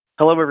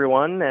Hello,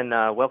 everyone, and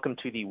welcome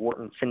to the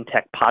Wharton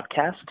FinTech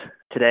Podcast.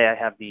 Today,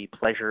 I have the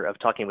pleasure of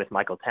talking with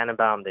Michael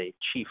Tannenbaum, the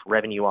Chief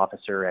Revenue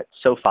Officer at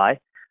SoFi.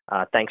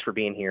 Thanks for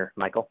being here,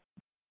 Michael.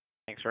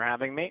 Thanks for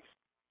having me.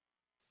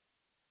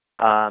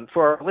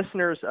 For our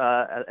listeners,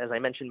 as I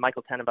mentioned,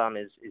 Michael Tannenbaum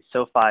is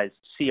SoFi's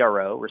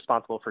CRO,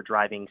 responsible for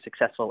driving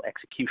successful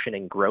execution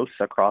and growth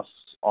across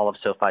all of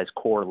SoFi's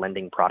core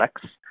lending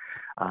products.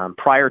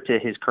 Prior to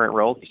his current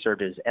role, he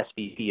served as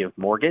SVP of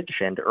Mortgage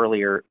and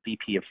earlier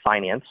VP of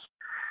Finance.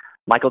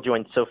 Michael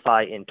joined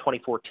SoFi in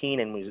 2014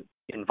 and was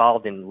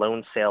involved in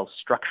loan sales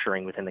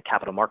structuring within the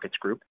capital markets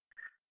group.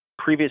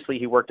 Previously,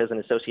 he worked as an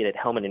associate at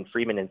Hellman &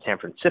 Friedman in San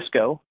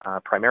Francisco,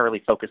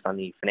 primarily focused on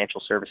the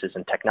financial services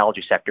and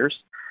technology sectors.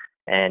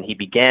 And he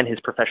began his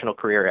professional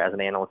career as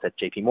an analyst at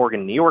JP Morgan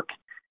in New York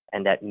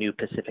and at New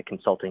Pacific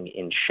Consulting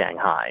in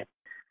Shanghai.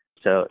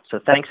 So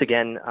thanks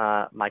again,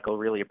 Michael.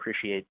 Really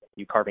appreciate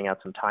you carving out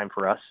some time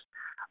for us.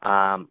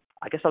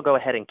 I guess I'll go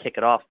ahead and kick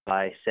it off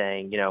by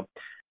saying,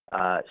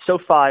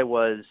 SoFi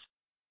was,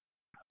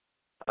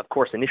 of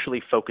course,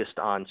 initially focused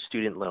on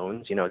student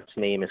loans. Its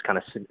name is kind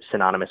of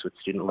synonymous with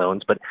student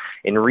loans, but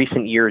in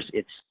recent years,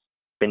 it's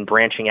been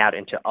branching out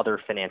into other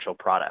financial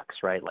products,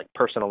 right? Like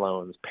personal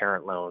loans,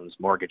 parent loans,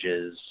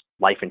 mortgages,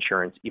 life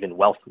insurance, even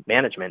wealth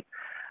management.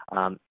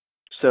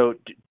 So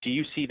do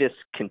you see this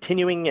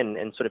continuing?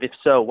 And sort of, if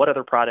so, what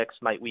other products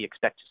might we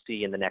expect to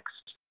see in the next,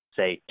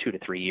 say, 2 to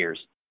 3 years?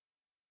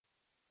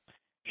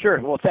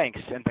 Sure. Well, thanks.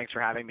 And thanks for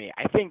having me.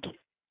 I think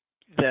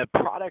the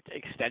product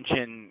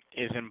extension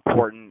is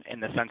important in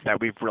the sense that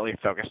we've really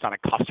focused on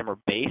a customer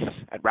base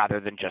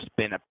rather than just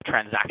been a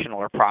transactional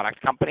or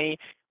product company.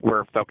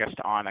 We're focused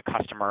on a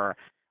customer,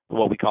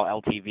 what we call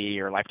LTV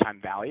or lifetime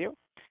value.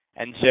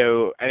 And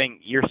so I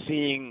think you're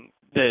seeing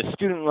the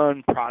student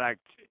loan product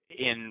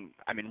in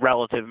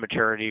relative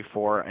maturity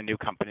for a new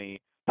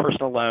company.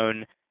 Personal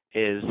loan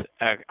is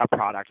a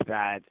product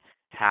that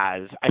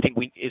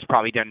is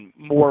probably done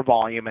more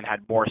volume and had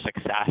more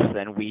success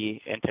than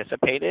we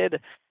anticipated.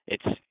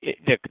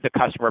 The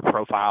customer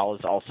profile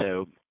is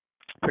also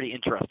pretty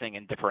interesting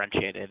and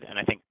differentiated, and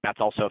I think that's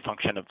also a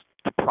function of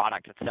the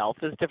product itself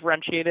is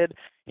differentiated.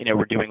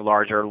 We're doing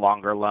larger,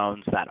 longer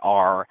loans that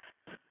are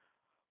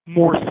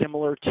more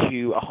similar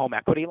to a home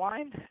equity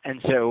line, and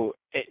so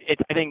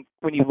I think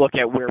when you look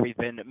at where we've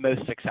been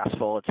most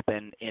successful, it's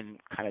been in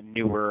kind of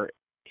newer,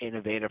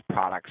 innovative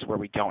products where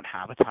we don't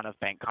have a ton of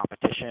bank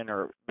competition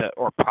or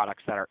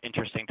products that are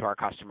interesting to our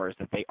customers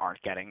that they aren't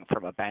getting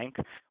from a bank,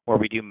 where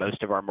we do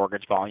most of our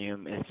mortgage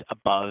volume is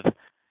above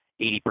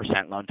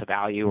 80% loan to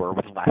value or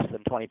with less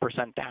than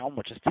 20% down,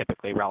 which is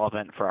typically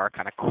relevant for our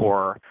kind of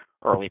core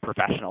early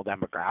professional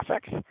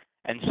demographic.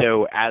 And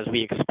so as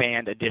we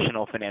expand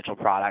additional financial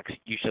products,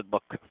 you should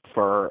look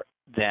for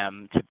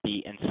them to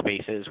be in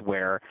spaces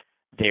where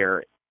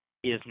there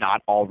is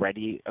not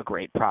already a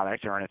great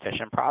product or an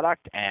efficient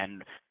product,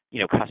 and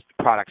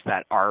products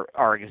that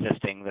are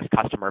existing, this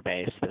customer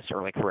base, this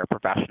early career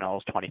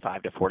professionals,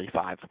 25 to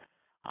 45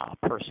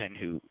 person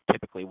who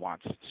typically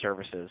wants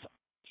services,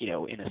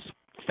 in a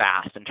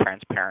fast and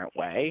transparent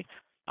way.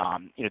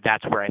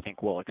 That's where I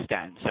think we'll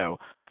extend. So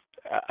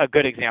a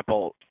good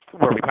example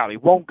where we probably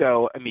won't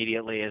go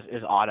immediately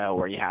is auto,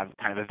 where you have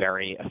kind of a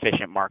very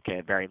efficient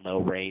market, very low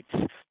rates,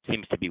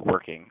 seems to be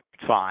working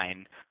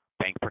fine,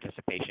 bank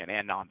participation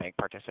and non-bank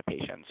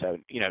participation. So,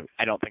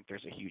 I don't think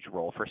there's a huge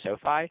role for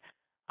SoFi.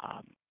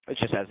 It's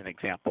just as an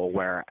example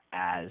where,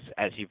 as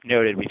you've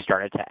noted, we've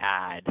started to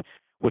add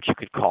what you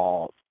could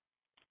call,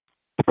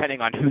 depending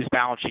on whose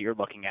balance sheet you're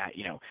looking at,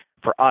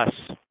 for us,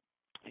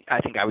 I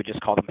think I would just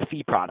call them the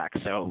fee products.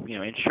 So,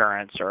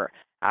 insurance or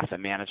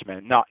asset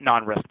management,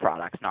 non-risk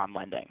products,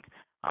 non-lending.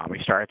 We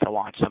started to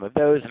launch some of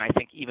those, and I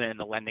think even in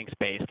the lending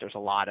space, there's a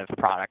lot of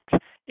product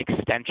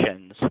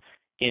extensions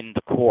in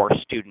the core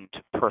student,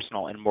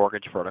 personal, and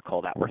mortgage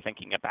vertical that we're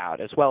thinking about,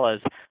 as well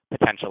as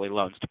potentially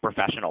loans to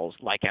professionals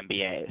like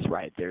MBAs,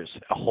 right? There's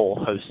a whole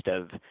host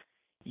of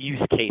use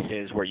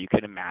cases where you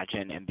could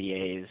imagine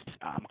MBAs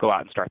go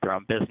out and start their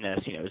own business.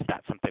 Is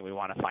that something we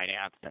want to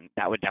finance? And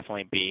that would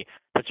definitely be,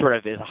 that sort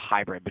of is a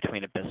hybrid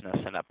between a business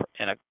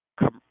and a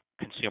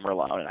consumer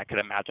loan, and I could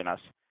imagine us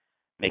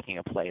making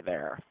a play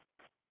there.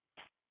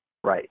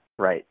 Right.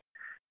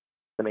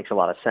 That makes a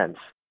lot of sense.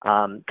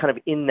 Kind of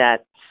in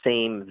that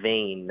same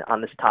vein,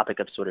 on this topic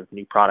of sort of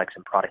new products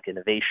and product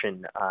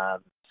innovation,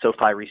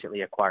 SoFi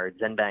recently acquired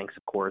ZenBanks,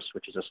 of course,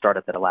 which is a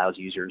startup that allows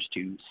users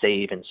to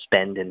save and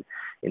spend in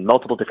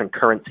multiple different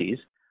currencies.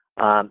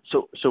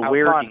 So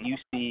where do you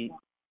see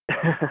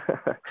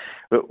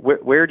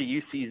where do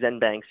you see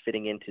ZenBanks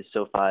fitting into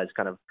SoFi's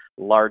kind of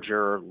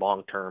larger,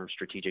 long-term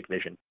strategic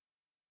vision?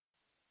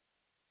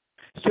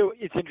 So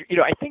it's,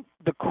 I think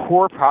the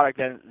core product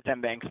that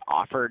ZenBanks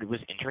offered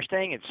was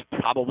interesting. It's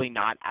probably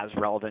not as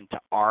relevant to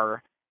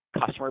our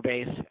customer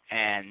base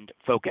and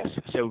focus.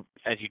 So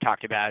as you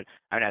talked about,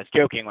 I was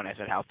joking when I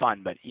said how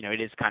fun, but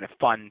it is kind of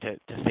fun to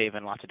save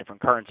in lots of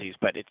different currencies,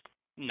 but it's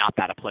not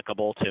that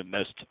applicable to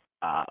most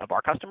of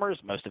our customers.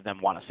 Most of them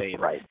want to save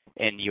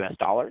in U.S.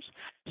 dollars.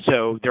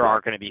 So there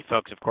are going to be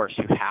folks, of course,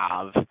 who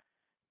have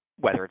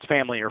whether it's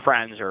family or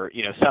friends or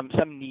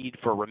some need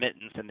for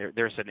remittance, and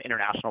there's an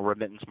international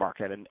remittance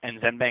market, and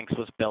ZenBanks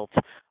was built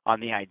on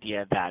the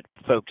idea that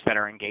folks that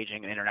are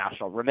engaging in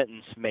international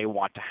remittance may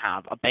want to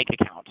have a bank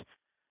account,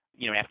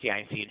 an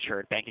FDIC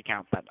insured bank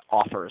account that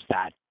offers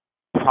that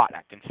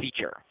product and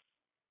feature.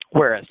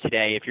 Whereas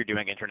today, if you're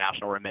doing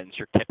international remittance,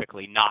 you're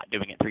typically not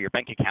doing it through your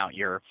bank account.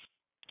 You're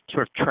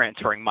sort of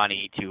transferring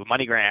money to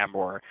MoneyGram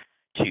or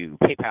to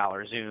PayPal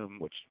or Zoom,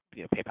 which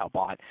PayPal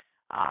bought,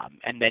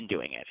 and then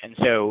doing it. And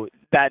so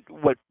that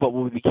what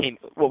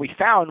we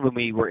found when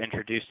we were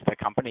introduced to the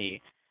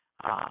company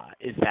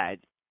is that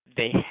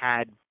they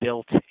had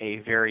built a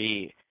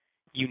very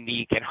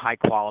unique and high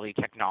quality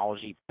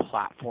technology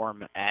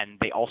platform, and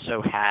they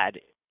also had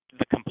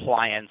the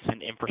compliance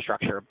and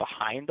infrastructure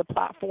behind the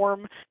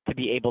platform to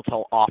be able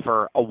to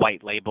offer a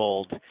white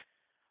labeled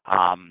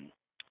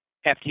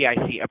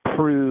FDIC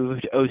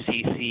approved,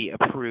 OCC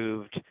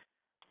approved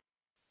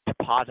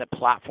deposit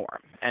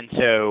platform. And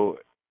so,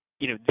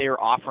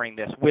 they're offering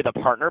this with a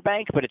partner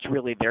bank, but it's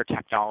really their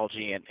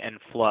technology and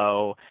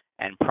flow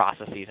and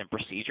processes and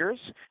procedures.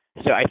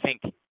 So I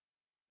think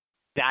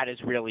that is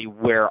really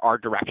where our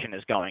direction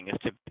is going,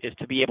 is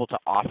to be able to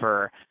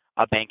offer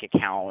a bank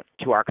account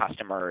to our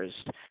customers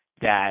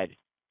that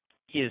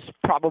is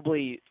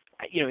probably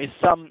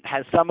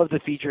has some of the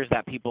features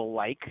that people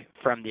like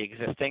from the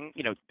existing.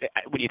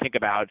 When you think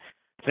about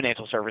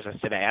financial services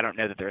today, I don't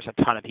know that there's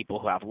a ton of people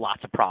who have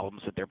lots of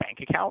problems with their bank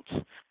accounts,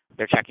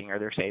 their checking or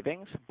their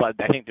savings, but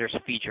I think there's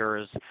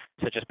features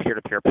such as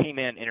peer-to-peer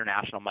payment,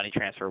 international money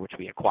transfer, which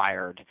we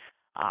acquired,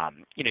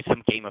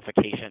 some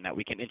gamification that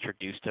we can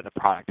introduce to the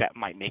product that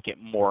might make it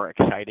more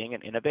exciting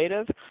and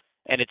innovative.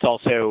 And it's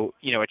also,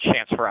 a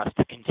chance for us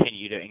to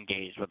continue to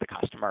engage with the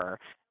customer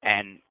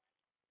and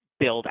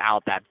build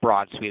out that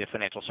broad suite of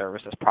financial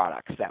services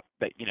products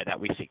that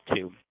we seek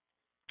to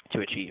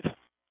achieve.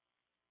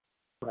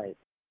 Right.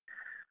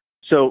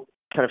 So,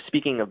 kind of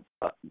speaking of,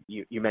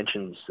 you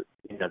mentioned,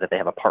 that they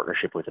have a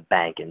partnership with a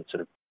bank and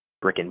sort of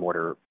brick and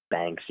mortar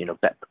banks.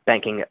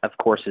 Banking, of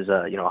course, is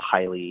a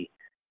highly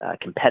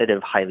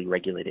competitive, highly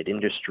regulated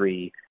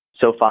industry.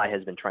 SoFi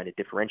has been trying to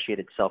differentiate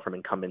itself from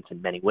incumbents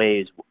in many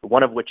ways,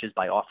 one of which is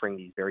by offering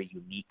these very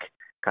unique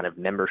kind of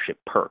membership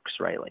perks,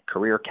 right? Like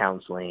career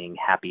counseling,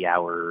 happy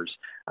hours,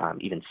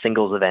 even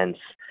singles events.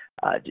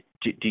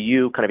 Do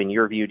you, kind of in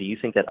your view, do you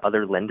think that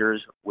other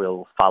lenders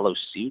will follow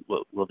suit?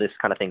 Will this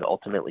kind of thing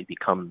ultimately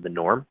become the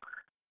norm?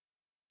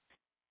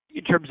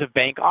 In terms of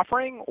bank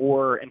offering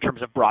or in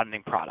terms of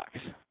broadening products?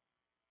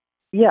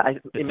 Yeah,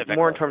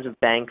 more in terms of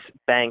banks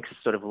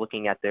sort of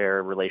looking at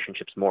their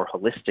relationships more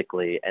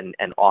holistically and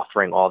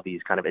offering all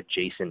these kind of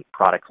adjacent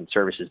products and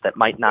services that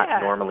might not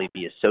normally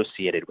be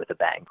associated with a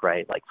bank,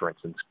 right? Like, for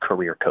instance,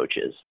 career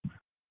coaches.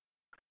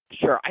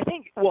 Sure. I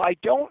think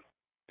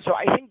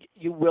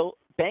you will.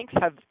 Banks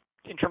have,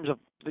 in terms of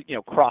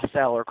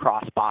cross-sell or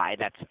cross-buy,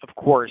 that's, of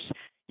course,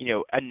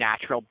 a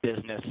natural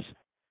business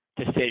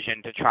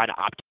decision to try to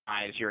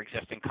optimize your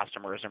existing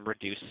customers and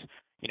reduce,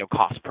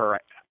 cost per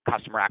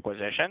customer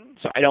acquisition.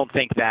 So I don't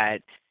think that,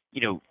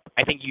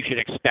 I think you should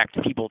expect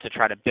people to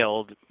try to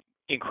build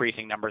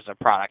increasing numbers of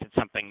products. It's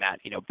something that,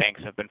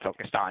 banks have been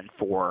focused on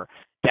for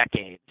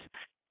decades.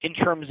 In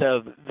terms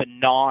of the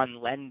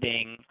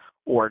non-lending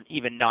or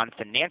even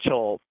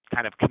non-financial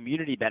kind of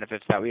community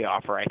benefits that we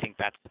offer, I think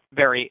that's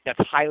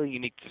highly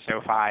unique to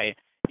SoFi.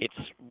 It's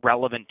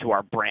relevant to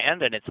our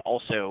brand, and it's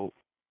also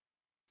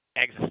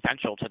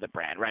existential to the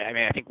brand, right? I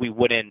mean, I think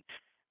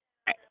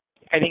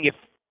if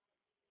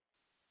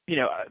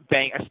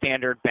a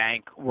standard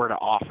bank were to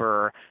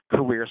offer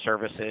career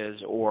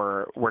services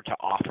or were to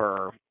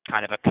offer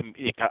kind of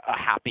a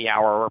happy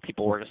hour where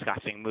people were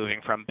discussing moving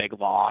from big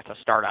law to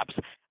startups,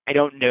 I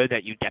don't know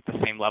that you get the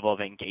same level of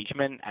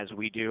engagement as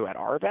we do at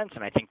our events,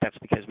 and I think that's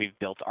because we've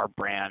built our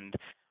brand,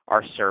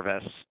 our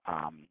service,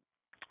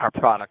 our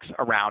products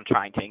around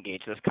trying to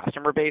engage this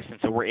customer base, and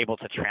so we're able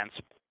to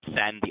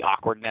transcend the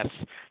awkwardness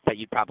that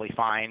you'd probably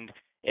find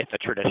if a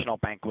traditional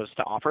bank was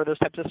to offer those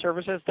types of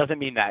services. Doesn't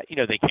mean that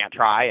they can't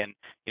try and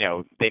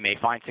they may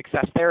find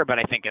success there, but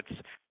I think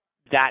it's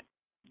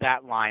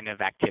that line of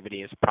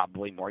activity is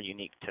probably more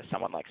unique to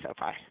someone like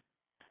SoFi.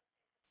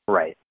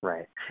 Right.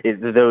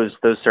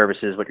 Those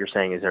services, what you're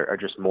saying is are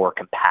just more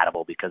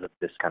compatible because of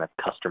this kind of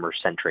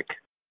customer-centric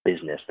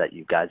business that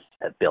you guys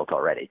have built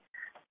already.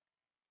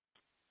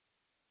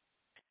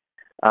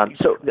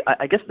 So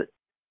I guess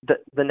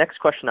the next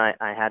question I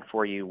had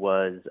for you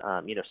was,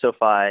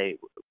 SoFi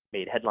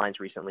made headlines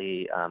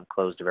recently,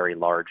 closed a very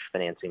large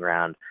financing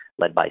round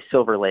led by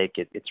Silver Lake.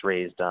 It's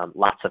raised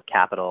lots of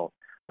capital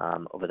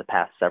over the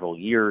past several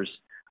years.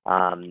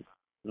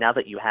 Now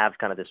that you have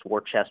kind of this war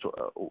chest,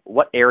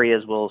 what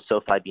areas will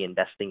SoFi be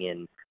investing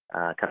in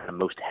kind of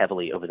most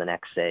heavily over the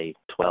next, say,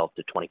 12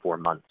 to 24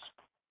 months?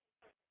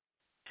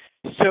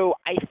 So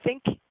I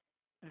think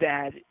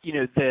that,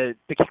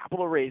 the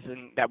capital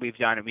raising that we've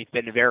done, and we've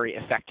been very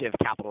effective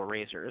capital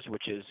raisers,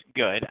 which is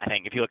good. I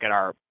think if you look at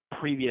our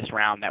previous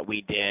round that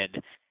we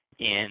did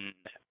in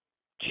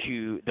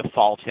to the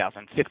fall of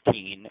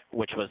 2015,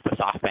 which was the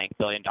SoftBank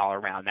billion-dollar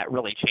round. That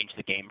really changed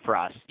the game for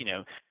us.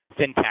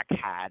 Fintech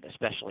had,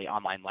 especially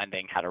online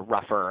lending, had a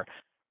rougher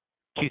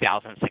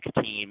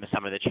 2016 with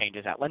some of the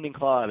changes at Lending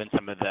Club and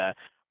some of the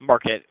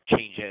market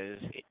changes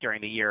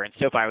during the year. And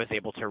SoFi was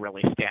able to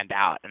really stand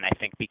out and I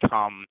think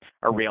become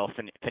a real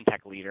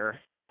fintech leader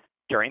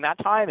during that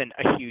time. And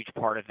a huge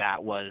part of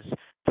that was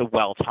the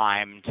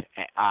well-timed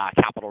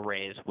capital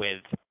raise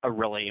with a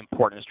really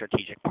important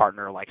strategic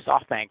partner like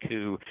SoftBank,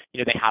 who,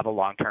 they have a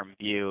long-term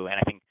view. And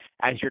I think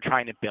as you're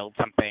trying to build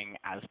something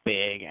as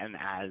big and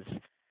as,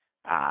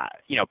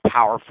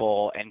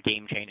 powerful and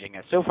game-changing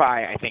as SoFi,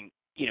 I think,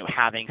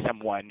 having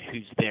someone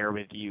who's there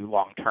with you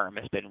long-term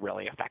has been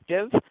really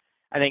effective.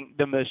 I think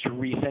the most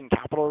recent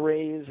capital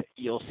raise,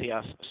 you'll see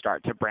us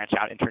start to branch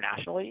out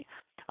internationally.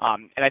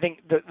 And I think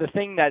the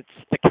thing that's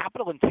the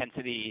capital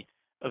intensity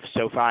of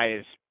SoFi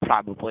is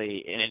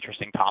probably an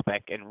interesting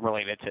topic and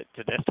related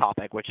to this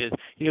topic, which is,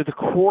 the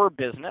core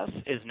business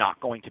is not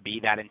going to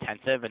be that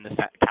intensive and the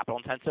capital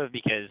intensive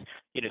because,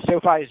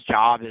 SoFi's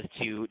job is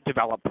to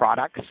develop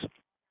products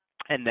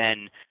and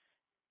then,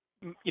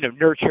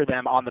 nurture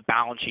them on the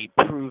balance sheet,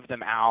 prove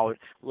them out,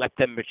 let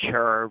them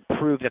mature,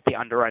 prove that the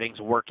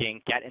underwriting's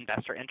working, get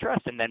investor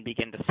interest, and then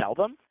begin to sell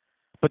them.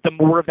 But the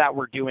more of that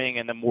we're doing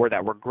and the more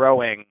that we're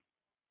growing,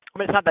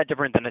 it's not that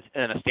different than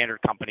in a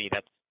standard company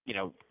that's,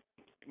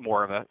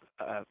 more of a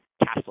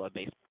cash flow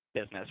based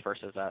business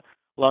versus a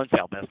loan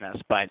sale business.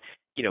 But,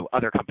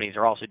 other companies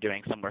are also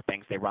doing similar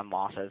things. They run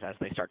losses as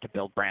they start to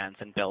build brands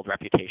and build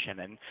reputation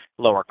and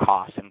lower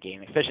costs and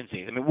gain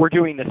efficiencies. I mean, we're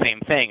doing the same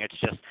thing. It's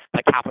just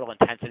the capital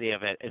intensity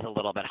of it is a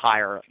little bit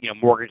higher.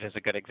 Mortgage is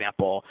a good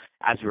example.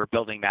 As we were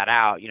building that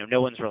out,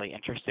 no one's really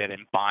interested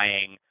in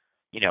buying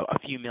a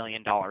few $1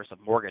 million of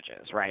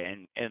mortgages, right?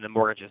 And the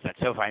mortgages that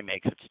SoFi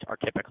makes are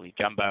typically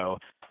jumbo.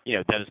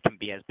 Those can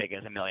be as big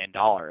as $1 million.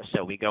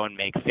 So we go and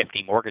make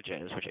 50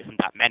 mortgages, which isn't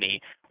that many,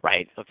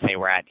 right? Let's say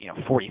we're at,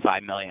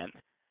 45 million.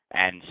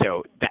 And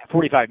so that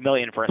 45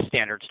 million for a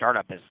standard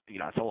startup is,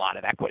 it's a lot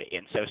of equity.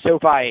 And so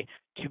SoFi,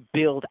 to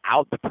build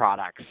out the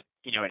products,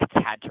 it's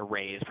had to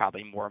raise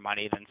probably more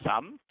money than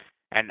some.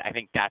 And I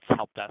think that's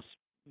helped us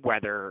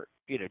weather,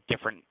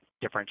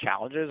 different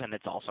challenges, and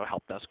it's also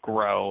helped us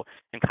grow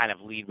and kind of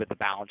lead with the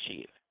balance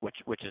sheet,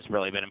 which has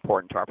really been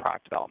important to our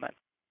product development.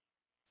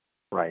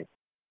 Right.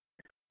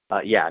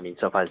 Yeah, I mean,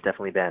 SoFi has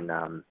definitely been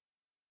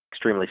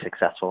extremely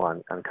successful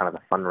on kind of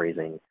the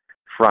fundraising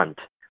front.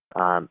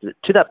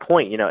 To that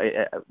point,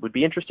 I would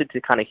be interested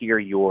to kind of hear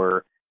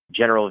your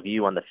general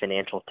view on the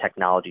financial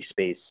technology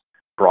space,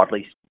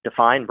 broadly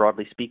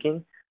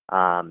speaking.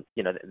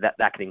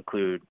 That could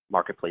include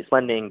marketplace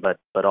lending,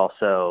 but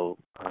also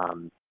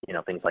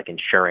things like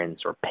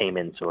insurance or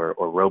payments or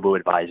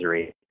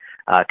robo-advisory.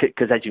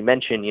 Because as you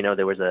mentioned,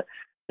 there was a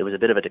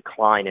bit of a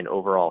decline in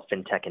overall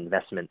fintech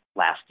investment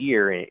last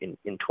year in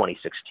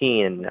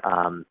 2016.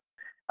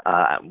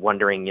 I'm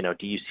wondering,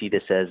 do you see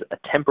this as a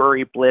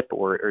temporary blip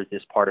or is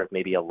this part of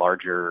maybe a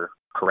larger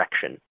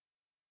correction?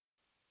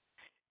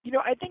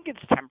 I think it's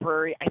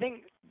temporary. I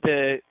think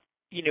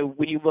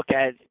when you look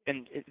at,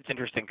 and it's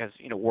interesting because,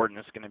 Wharton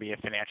is going to be a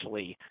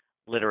financially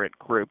literate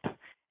group.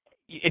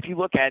 If you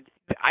look at,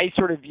 I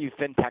sort of view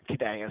fintech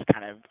today as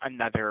kind of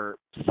another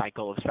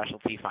cycle of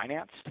specialty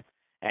finance.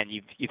 And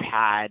you've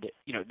had,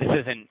 this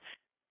isn't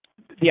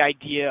the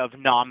idea of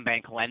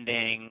non-bank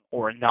lending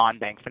or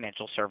non-bank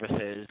financial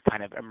services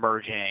kind of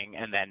emerging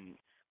and then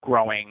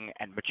growing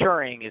and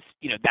maturing is,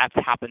 that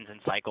happens in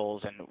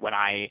cycles. And when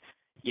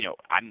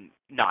I'm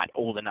not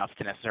old enough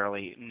to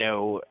necessarily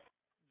know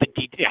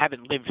I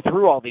haven't lived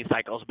through all these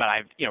cycles, but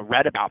I've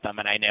read about them,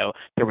 and I know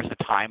there was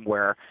a time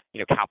where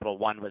Capital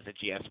One was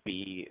a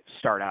GSB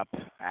startup,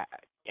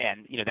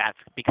 and that's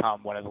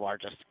become one of the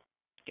largest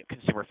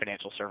consumer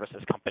financial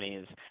services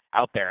companies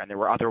out there, and there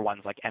were other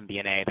ones like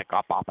MBNA that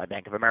got bought by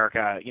Bank of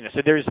America.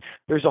 So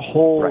there's a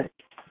whole right.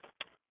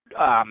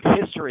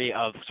 History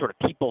of sort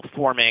of people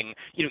forming,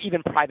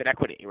 even private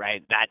equity,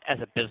 right? That as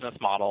a business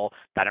model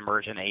that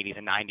emerged in the 80s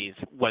and 90s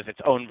was its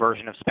own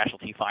version of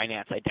specialty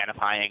finance,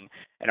 identifying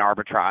an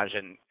arbitrage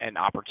and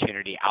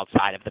opportunity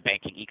outside of the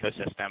banking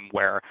ecosystem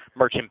where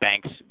merchant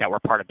banks that were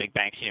part of big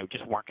banks,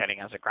 just weren't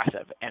getting as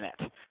aggressive in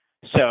it.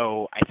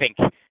 So I think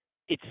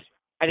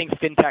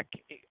fintech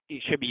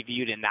it should be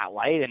viewed in that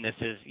light, and this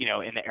is,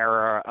 in the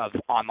era of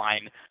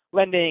online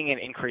lending and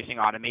increasing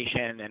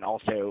automation and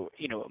also,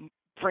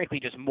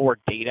 frankly, just more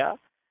data,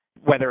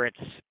 whether it's,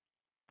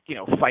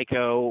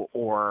 FICO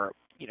or,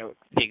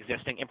 the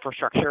existing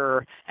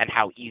infrastructure and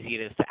how easy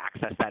it is to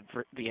access that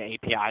via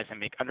APIs and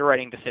make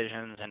underwriting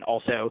decisions, and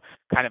also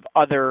kind of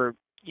other,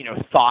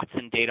 thoughts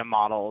and data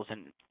models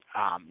and,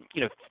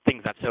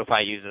 things that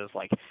SoFi uses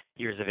like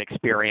years of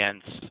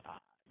experience,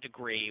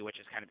 degree, which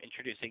is kind of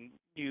introducing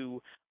new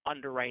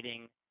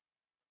underwriting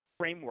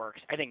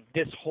frameworks. I think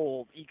this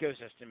whole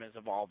ecosystem is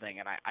evolving,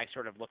 and I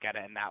sort of look at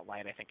it in that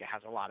light. I think it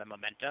has a lot of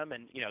momentum,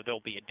 and there'll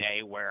be a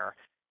day where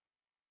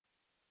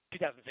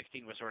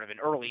 2016 was sort of an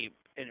early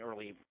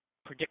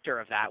predictor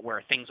of that,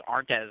 where things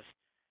aren't as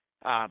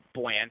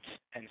buoyant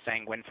and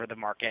sanguine for the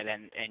market,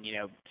 and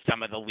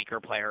some of the weaker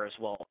players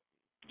will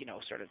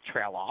sort of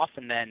trail off,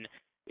 and then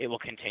it will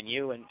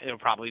continue, and it'll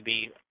probably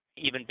be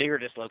even bigger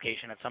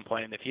dislocation at some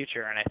point in the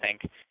future. And I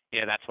think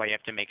that's why you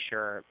have to make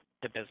sure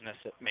the business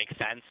makes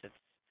sense.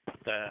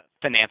 The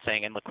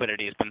financing and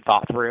liquidity has been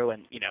thought through,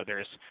 and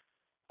there's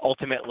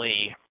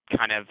ultimately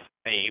kind of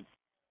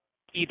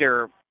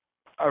either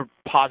a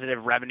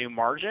positive revenue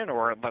margin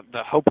or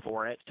the hope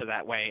for it, so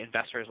that way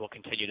investors will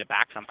continue to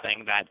back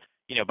something that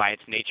by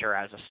its nature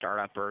as a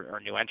startup or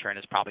new entrant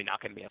is probably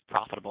not going to be as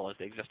profitable as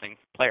the existing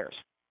players.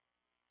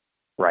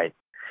 Right.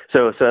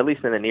 So at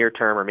least in the near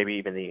term, or maybe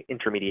even the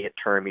intermediate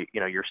term,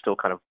 you're still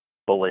kind of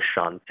bullish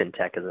on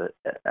fintech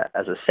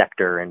as a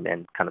sector and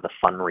kind of the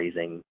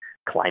fundraising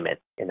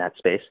climate in that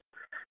space.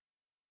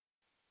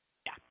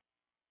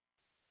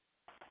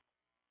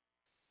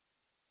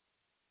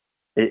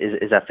 Yeah.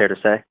 Is that fair to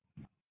say?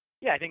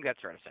 Yeah, I think that's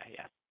fair to say.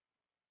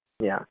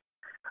 Yeah.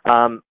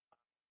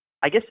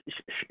 I guess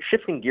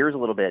shifting gears a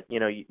little bit,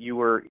 you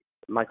were,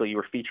 Michael, you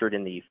were featured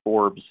in the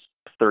Forbes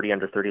 30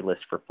 under 30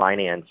 list for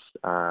finance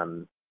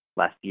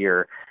last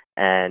year,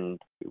 and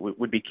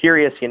would be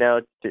curious,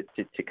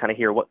 to kind of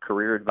hear what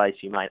career advice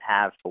you might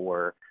have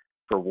for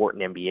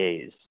Wharton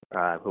MBAs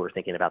who are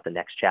thinking about the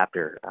next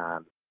chapter.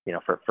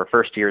 For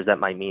first years, that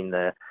might mean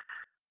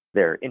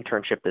their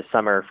internship this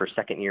summer. For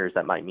second years,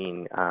 that might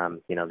mean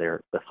the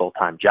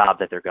full-time job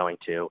that they're going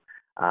to.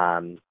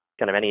 Kind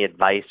of any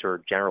advice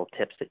or general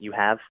tips that you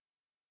have?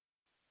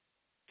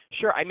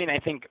 Sure. I mean, I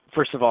think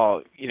first of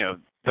all,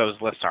 those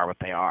lists are what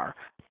they are,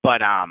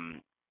 but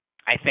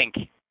I think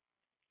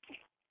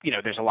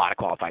there's a lot of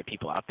qualified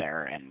people out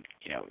there, and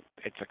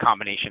it's a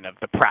combination of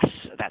the press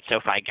that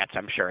SoFi gets,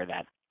 I'm sure,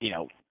 that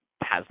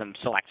has them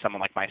select someone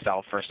like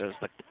myself versus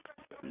the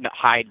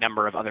high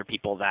number of other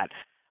people that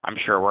I'm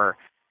sure were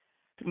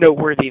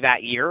noteworthy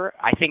that year.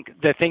 I think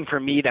the thing for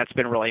me that's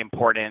been really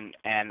important,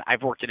 and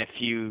I've worked in a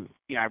few,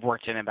 I've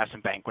worked in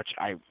investment bank, which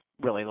I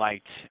really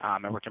liked. I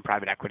worked in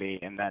private equity,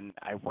 and then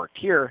I worked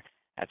here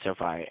at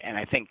SoFi. And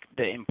I think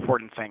the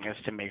important thing is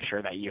to make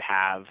sure that you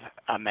have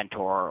a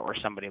mentor or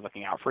somebody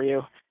looking out for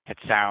you. It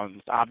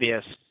sounds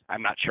obvious.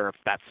 I'm not sure if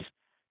that's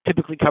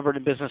typically covered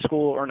in business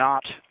school or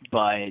not,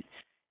 but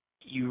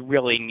you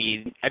really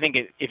need, I think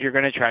if you're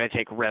going to try to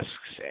take risks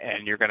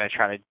and you're going to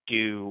try to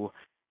do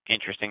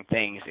interesting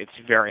things, it's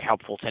very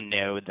helpful to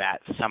know that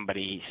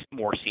somebody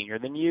more senior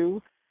than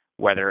you,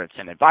 whether it's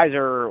an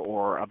advisor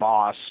or a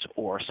boss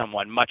or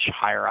someone much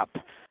higher up,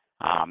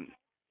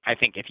 I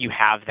think if you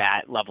have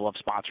that level of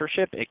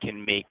sponsorship, it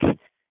can make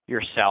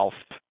yourself,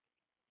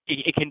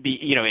 it can be,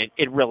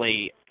 it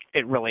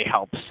really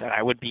helps. And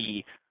I would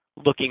be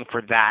looking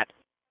for that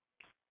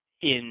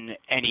in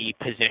any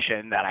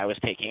position that I was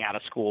taking out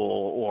of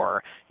school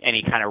or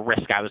any kind of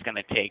risk I was going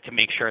to take, to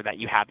make sure that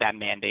you have that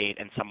mandate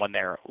and someone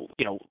there,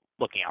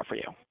 looking out for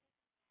you.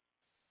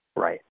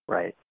 Right.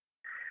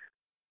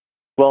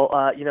 Well,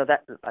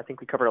 that I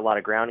think we covered a lot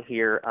of ground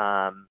here.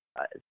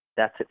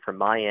 That's it from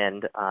my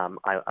end.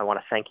 I want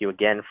to thank you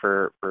again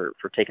for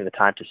taking the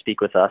time to speak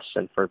with us,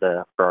 and for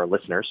our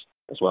listeners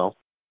as well.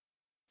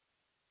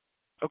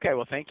 Okay.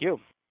 Well, thank you.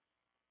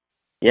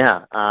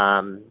 Yeah.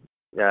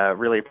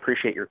 Really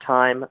appreciate your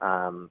time.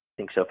 I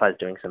think SoFi is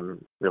doing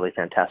some really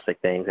fantastic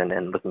things,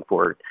 and looking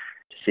forward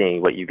to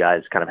seeing what you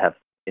guys kind of have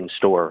in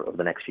store over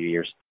the next few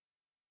years.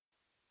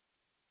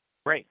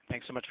 Great.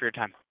 Thanks so much for your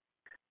time.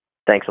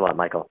 Thanks a lot,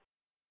 Michael.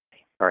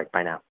 All right.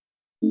 Bye now.